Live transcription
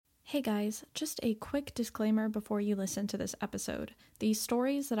Hey guys, just a quick disclaimer before you listen to this episode. The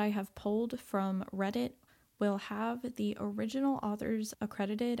stories that I have pulled from Reddit will have the original authors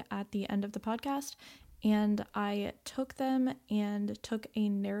accredited at the end of the podcast, and I took them and took a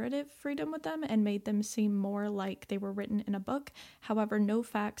narrative freedom with them and made them seem more like they were written in a book. However, no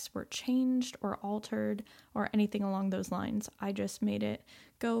facts were changed or altered or anything along those lines. I just made it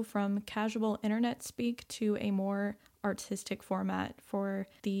go from casual internet speak to a more artistic format for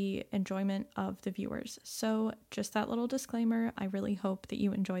the enjoyment of the viewers. So just that little disclaimer. I really hope that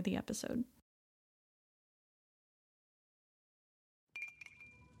you enjoy the episode.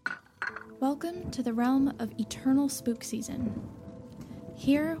 Welcome to the realm of eternal spook season.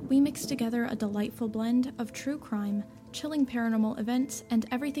 Here, we mix together a delightful blend of true crime, chilling paranormal events, and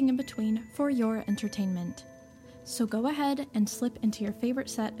everything in between for your entertainment. So go ahead and slip into your favorite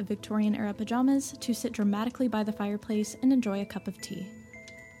set of Victorian-era pajamas to sit dramatically by the fireplace and enjoy a cup of tea.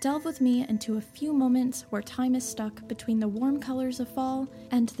 Delve with me into a few moments where time is stuck between the warm colors of fall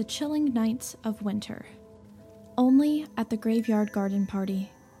and the chilling nights of winter. Only at the Graveyard Garden Party.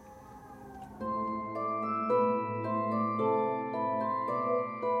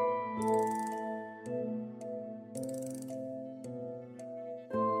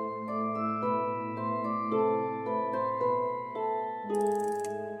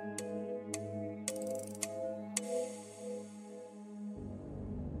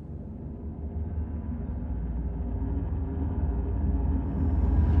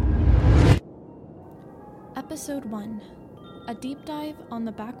 Episode 1. A deep dive on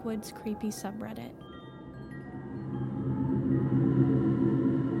the BackwoodsCreepy subreddit.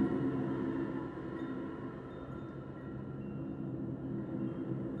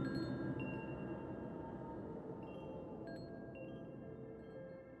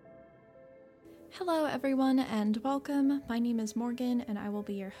 Hello everyone and welcome. My name is Morgan and I will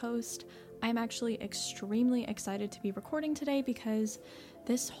be your host. I'm actually extremely excited to be recording today because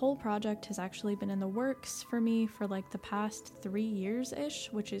this whole project has actually been in the works for me for like the past 3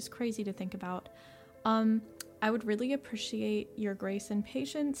 years-ish, which is crazy to think about. I would really appreciate your grace and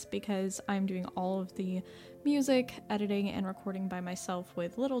patience because I'm doing all of the music, editing, and recording by myself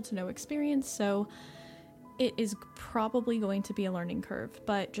with little to no experience, so it is probably going to be a learning curve,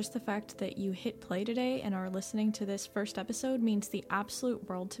 but just the fact that you hit play today and are listening to this first episode means the absolute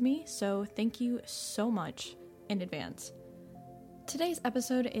world to me, so thank you so much in advance. Today's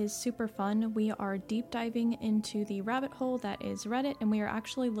episode is super fun. We are deep diving into the rabbit hole that is Reddit, and we are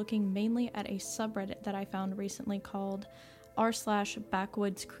actually looking mainly at a subreddit that I found recently called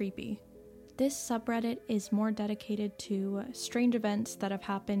r/BackwoodsCreepy. This subreddit is more dedicated to strange events that have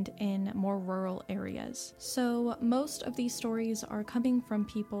happened in more rural areas. So most of these stories are coming from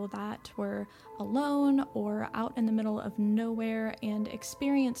people that were alone or out in the middle of nowhere and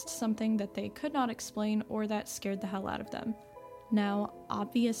experienced something that they could not explain or that scared the hell out of them. Now,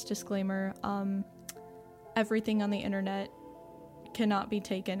 obvious disclaimer, everything on the internet cannot be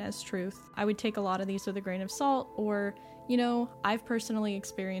taken as truth. I would take a lot of these with a grain of salt, or, you know, I've personally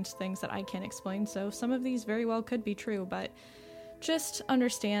experienced things that I can't explain, so some of these very well could be true, but just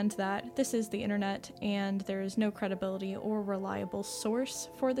understand that this is the internet and there is no credibility or reliable source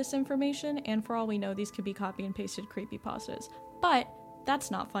for this information, and for all we know, these could be copy and pasted creepypastas. But that's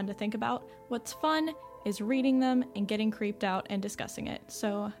not fun to think about. What's fun is reading them and getting creeped out and discussing it.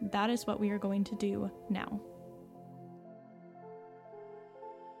 So that is what we are going to do now.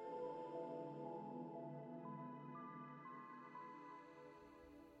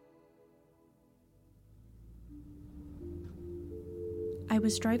 I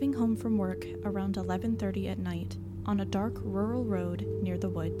was driving home from work around 11:30 at night on a dark rural road near the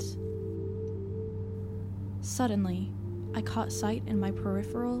woods. Suddenly, I caught sight in my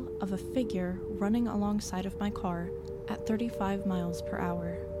peripheral of a figure running alongside of my car at 35 miles per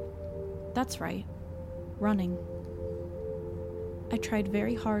hour. That's right, running. I tried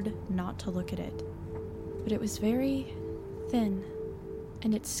very hard not to look at it, but it was very thin,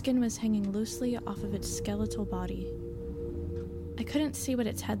 and its skin was hanging loosely off of its skeletal body. I couldn't see what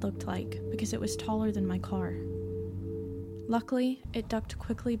its head looked like because it was taller than my car. Luckily, it ducked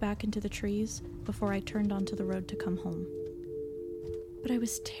quickly back into the trees before I turned onto the road to come home. But I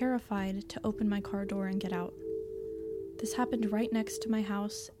was terrified to open my car door and get out. This happened right next to my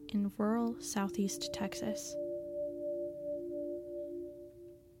house in rural southeast Texas.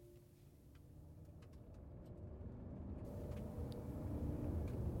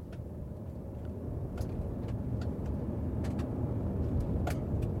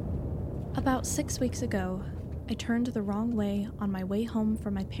 About 6 weeks ago, I turned the wrong way on my way home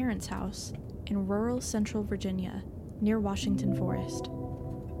from my parents' house in rural central Virginia, near Washington Forest.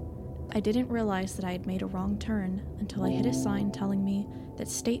 I didn't realize that I had made a wrong turn until I hit a sign telling me that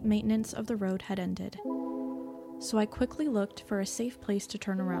state maintenance of the road had ended. So I quickly looked for a safe place to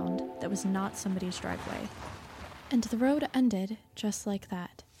turn around that was not somebody's driveway. And the road ended just like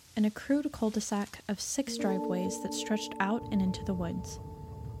that, in a crude cul-de-sac of 6 driveways that stretched out and into the woods.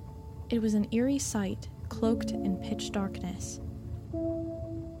 It was an eerie sight, cloaked in pitch darkness.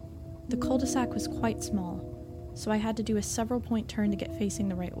 The cul-de-sac was quite small, so I had to do a several-point turn to get facing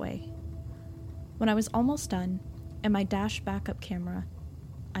the right way. When I was almost done, and my dash backup camera,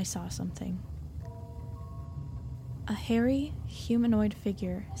 I saw something. A hairy, humanoid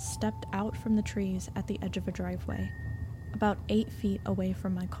figure stepped out from the trees at the edge of a driveway, about 8 feet away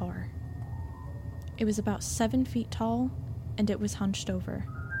from my car. It was about 7 feet tall, and it was hunched over.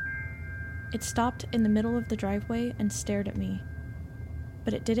 It stopped in the middle of the driveway and stared at me,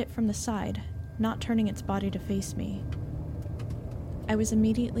 but it did it from the side, not turning its body to face me. I was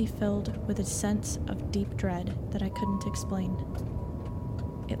immediately filled with a sense of deep dread that I couldn't explain.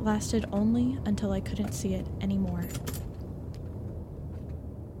 It lasted only until I couldn't see it anymore.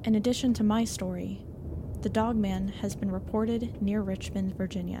 In addition to my story, the Dogman has been reported near Richmond,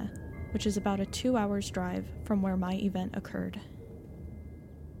 Virginia, which is about a 2 hours drive from where my event occurred.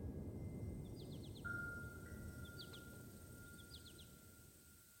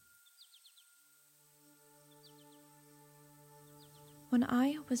 When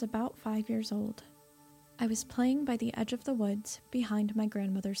I was about 5 years old, I was playing by the edge of the woods behind my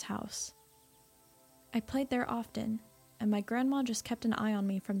grandmother's house. I played there often, and my grandma just kept an eye on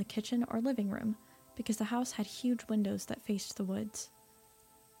me from the kitchen or living room because the house had huge windows that faced the woods.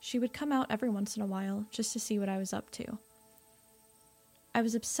 She would come out every once in a while just to see what I was up to. I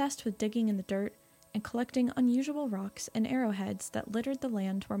was obsessed with digging in the dirt and collecting unusual rocks and arrowheads that littered the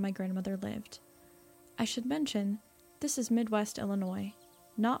land where my grandmother lived. I should mention, this is Midwest Illinois,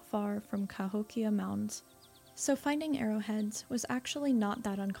 not far from Cahokia Mounds, so finding arrowheads was actually not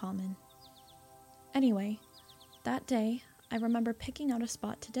that uncommon. Anyway, that day, I remember picking out a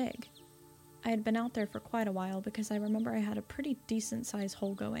spot to dig. I had been out there for quite a while because I remember I had a pretty decent-sized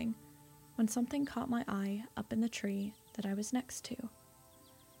hole going, when something caught my eye up in the tree that I was next to.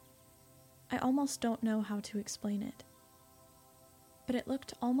 I almost don't know how to explain it, but it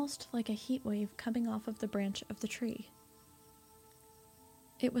looked almost like a heat wave coming off of the branch of the tree.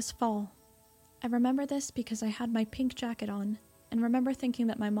 It was fall. I remember this because I had my pink jacket on, and remember thinking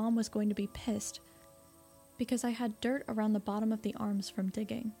that my mom was going to be pissed because I had dirt around the bottom of the arms from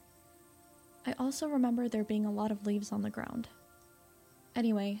digging. I also remember there being a lot of leaves on the ground.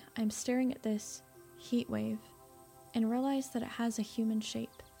 Anyway, I'm staring at this heat wave and realize that it has a human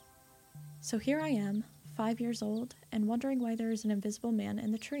shape. So here I am, 5 years old, and wondering why there is an invisible man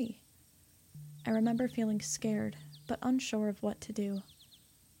in the tree. I remember feeling scared, but unsure of what to do.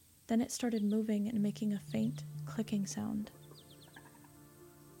 Then it started moving and making a faint, clicking sound.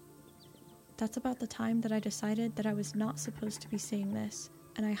 That's about the time that I decided that I was not supposed to be seeing this,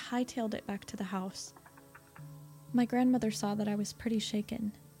 and I hightailed it back to the house. My grandmother saw that I was pretty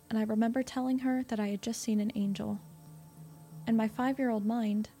shaken, and I remember telling her that I had just seen an angel. In my 5-year-old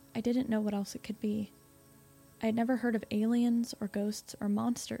mind, I didn't know what else it could be. I had never heard of aliens or ghosts or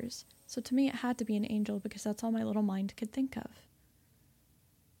monsters, so to me it had to be an angel because that's all my little mind could think of.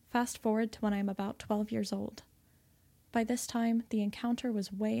 Fast forward to when I am about 12 years old. By this time, the encounter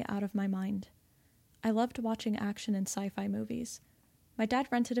was way out of my mind. I loved watching action and sci-fi movies. My dad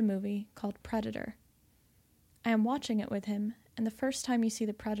rented a movie called Predator. I am watching it with him, and the first time you see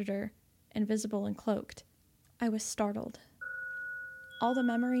the Predator, invisible and cloaked, I was startled. All the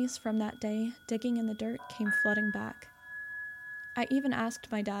memories from that day digging in the dirt came flooding back. I even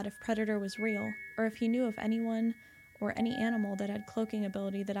asked my dad if Predator was real, or if he knew of anyone or any animal that had cloaking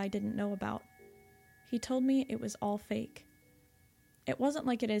ability that I didn't know about. He told me it was all fake. It wasn't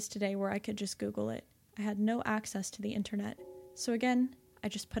like it is today where I could just Google it. I had no access to the internet, so again, I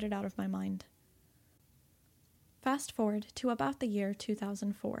just put it out of my mind. Fast forward to about the year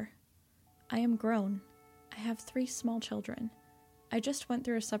 2004. I am grown. I have 3 small children. I just went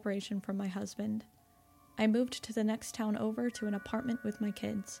through a separation from my husband. I moved to the next town over to an apartment with my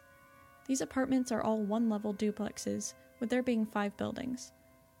kids. These apartments are all 1-level duplexes, with there being 5 buildings.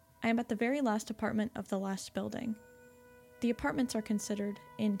 I am at the very last apartment of the last building. The apartments are considered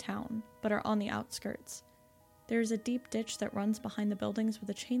in town, but are on the outskirts. There is a deep ditch that runs behind the buildings with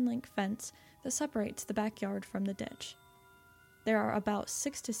a chain-link fence that separates the backyard from the ditch. There are about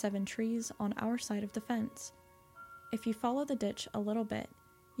 6 to 7 trees on our side of the fence. If you follow the ditch a little bit,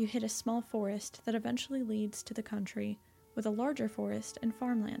 you hit a small forest that eventually leads to the country, with a larger forest and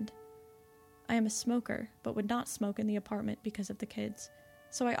farmland. I am a smoker, but would not smoke in the apartment because of the kids,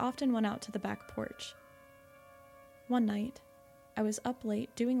 so I often went out to the back porch. One night, I was up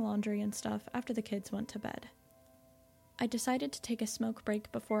late doing laundry and stuff after the kids went to bed. I decided to take a smoke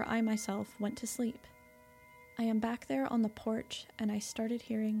break before I myself went to sleep. I am back there on the porch, and I started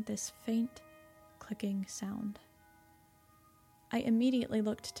hearing this faint, clicking sound. I immediately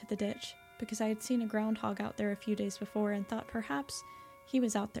looked to the ditch, because I had seen a groundhog out there a few days before and thought perhaps he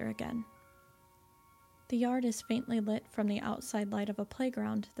was out there again. The yard is faintly lit from the outside light of a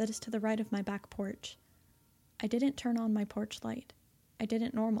playground that is to the right of my back porch. I didn't turn on my porch light. I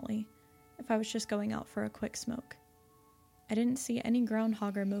didn't normally, if I was just going out for a quick smoke. I didn't see any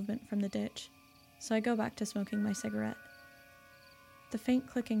groundhog or movement from the ditch, so I go back to smoking my cigarette. The faint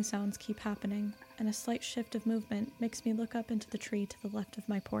clicking sounds keep happening, and a slight shift of movement makes me look up into the tree to the left of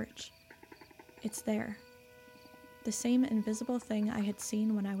my porch. It's there. The same invisible thing I had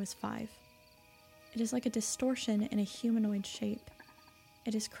seen when I was 5. It is like a distortion in a humanoid shape.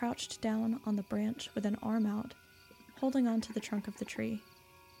 It is crouched down on the branch with an arm out, holding on to the trunk of the tree.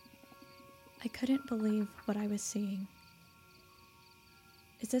 I couldn't believe what I was seeing.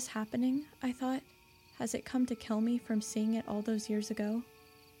 Is this happening? I thought. Has it come to kill me from seeing it all those years ago?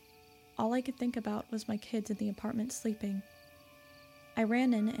 All I could think about was my kids in the apartment sleeping. I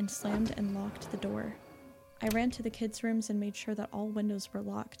ran in and slammed and locked the door. I ran to the kids' rooms and made sure that all windows were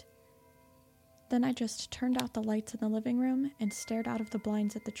locked. Then I just turned out the lights in the living room and stared out of the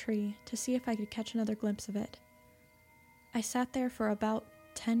blinds at the tree to see if I could catch another glimpse of it. I sat there for about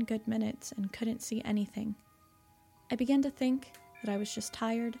 10 good minutes and couldn't see anything. I began to think that I was just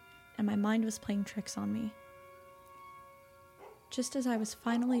tired and my mind was playing tricks on me. Just as I was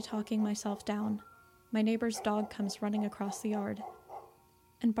finally talking myself down, my neighbor's dog comes running across the yard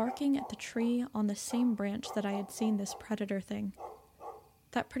and barking at the tree on the same branch that I had seen this predator thing.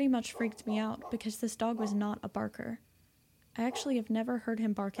 That pretty much freaked me out because this dog was not a barker. I actually have never heard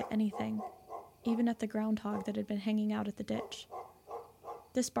him bark at anything, even at the groundhog that had been hanging out at the ditch.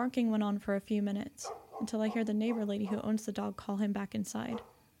 This barking went on for a few minutes, until I hear the neighbor lady who owns the dog call him back inside.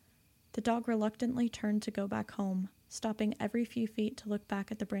 The dog reluctantly turned to go back home, stopping every few feet to look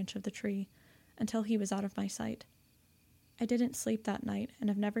back at the branch of the tree, until he was out of my sight. I didn't sleep that night and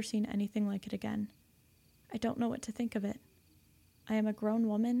have never seen anything like it again. I don't know what to think of it. I am a grown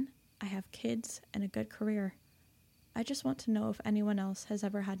woman, I have kids, and a good career. I just want to know if anyone else has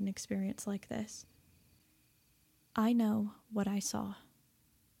ever had an experience like this. I know what I saw.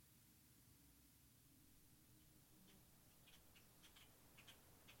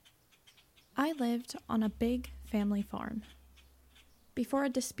 I lived on a big family farm. Before a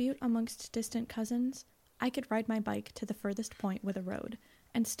dispute amongst distant cousins, I could ride my bike to the furthest point with a road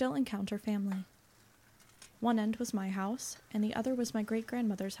and still encounter family. One end was my house, and the other was my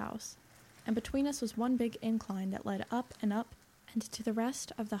great-grandmother's house, and between us was one big incline that led up, and to the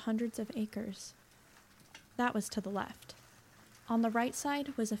rest of the hundreds of acres. That was to the left. On the right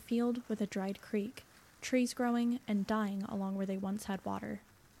side was a field with a dried creek, trees growing and dying along where they once had water.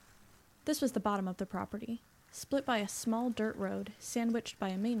 This was the bottom of the property, split by a small dirt road sandwiched by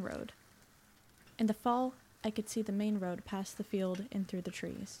a main road. In the fall, I could see the main road past the field and through the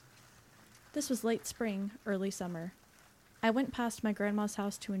trees. This was late spring, early summer. I went past my grandma's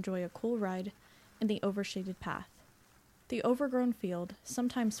house to enjoy a cool ride in the overshaded path. The overgrown field,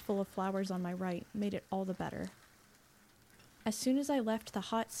 sometimes full of flowers on my right, made it all the better. As soon as I left the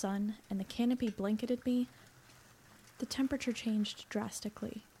hot sun and the canopy blanketed me, the temperature changed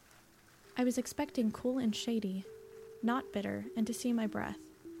drastically. I was expecting cool and shady, not bitter, and to see my breath.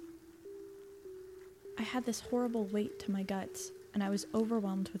 I had this horrible weight to my guts, and I was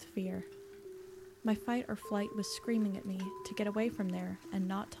overwhelmed with fear. My fight or flight was screaming at me to get away from there and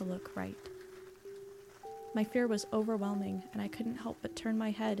not to look right. My fear was overwhelming, and I couldn't help but turn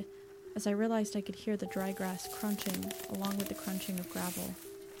my head as I realized I could hear the dry grass crunching along with the crunching of gravel.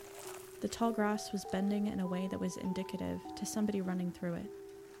 The tall grass was bending in a way that was indicative to somebody running through it.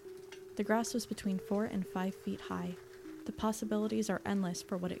 The grass was between 4 and 5 feet high. The possibilities are endless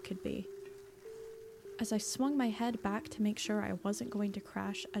for what it could be. As I swung my head back to make sure I wasn't going to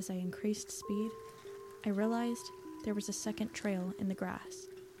crash as I increased speed, I realized there was a second trail in the grass.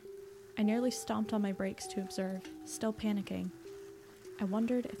 I nearly stomped on my brakes to observe, still panicking. I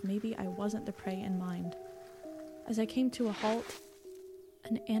wondered if maybe I wasn't the prey in mind. As I came to a halt,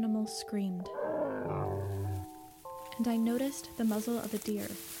 an animal screamed. And I noticed the muzzle of a deer,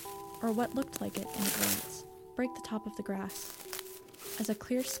 or what looked like it in a glance, break the top of the grass. As a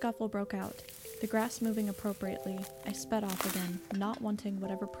clear scuffle broke out, the grass moving appropriately, I sped off again, not wanting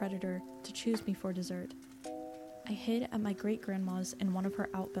whatever predator to choose me for dessert. I hid at my great-grandma's in one of her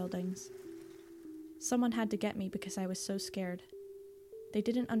outbuildings. Someone had to get me because I was so scared. They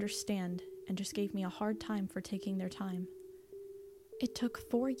didn't understand and just gave me a hard time for taking their time. It took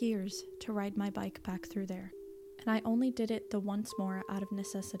 4 years to ride my bike back through there, and I only did it the once more out of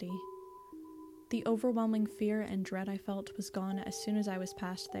necessity. The overwhelming fear and dread I felt was gone as soon as I was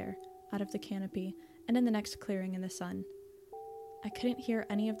past there, out of the canopy, and in the next clearing in the sun. I couldn't hear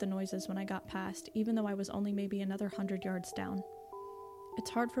any of the noises when I got past, even though I was only maybe another 100 yards down. It's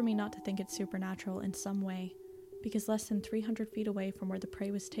hard for me not to think it's supernatural in some way, because less than 300 feet away from where the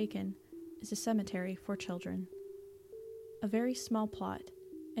prey was taken is a cemetery for children. A very small plot.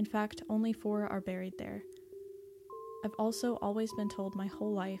 In fact, only 4 are buried there. I've also always been told my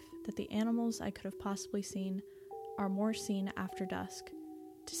whole life that the animals I could have possibly seen are more seen after dusk.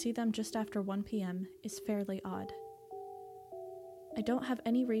 To see them just after 1 p.m. is fairly odd. I don't have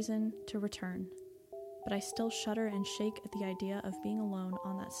any reason to return, but I still shudder and shake at the idea of being alone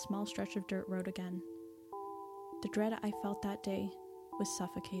on that small stretch of dirt road again. The dread I felt that day was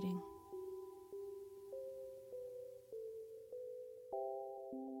suffocating.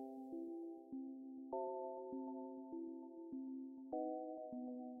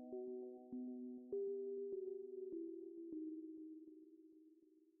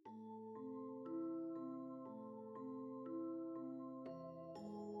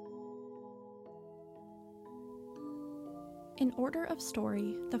 In order of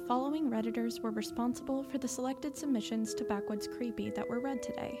story, the following Redditors were responsible for the selected submissions to BackwoodsCreepy that were read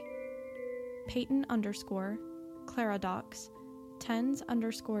today. Peyton _ Claradox,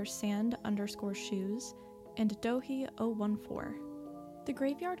 Tens_Sand_Shoes, and Dohi014. The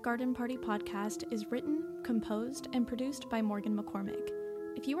Graveyard Garden Party podcast is written, composed, and produced by Morgan McCormick.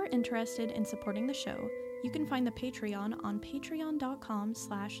 If you are interested in supporting the show, you can find the Patreon on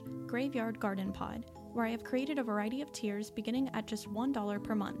patreon.com/graveyardgardenpod, where I have created a variety of tiers beginning at just $1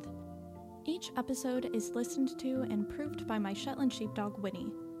 per month. Each episode is listened to and proofed by my Shetland sheepdog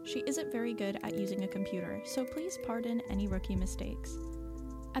Winnie. She isn't very good at using a computer, so please pardon any rookie mistakes.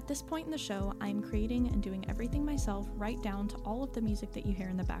 At this point in the show, I am creating and doing everything myself, right down to all of the music that you hear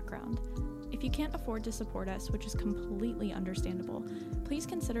in the background. If you can't afford to support us, which is completely understandable, please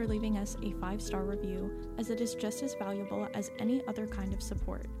consider leaving us a 5-star review, as it is just as valuable as any other kind of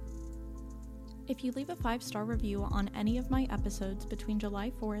support. If you leave a 5-star review on any of my episodes between July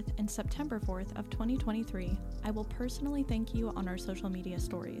 4th and September 4th of 2023, I will personally thank you on our social media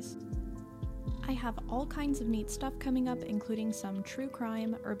stories. I have all kinds of neat stuff coming up, including some true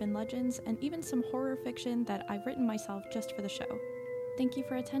crime, urban legends, and even some horror fiction that I've written myself just for the show. Thank you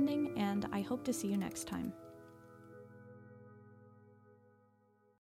for attending, and I hope to see you next time.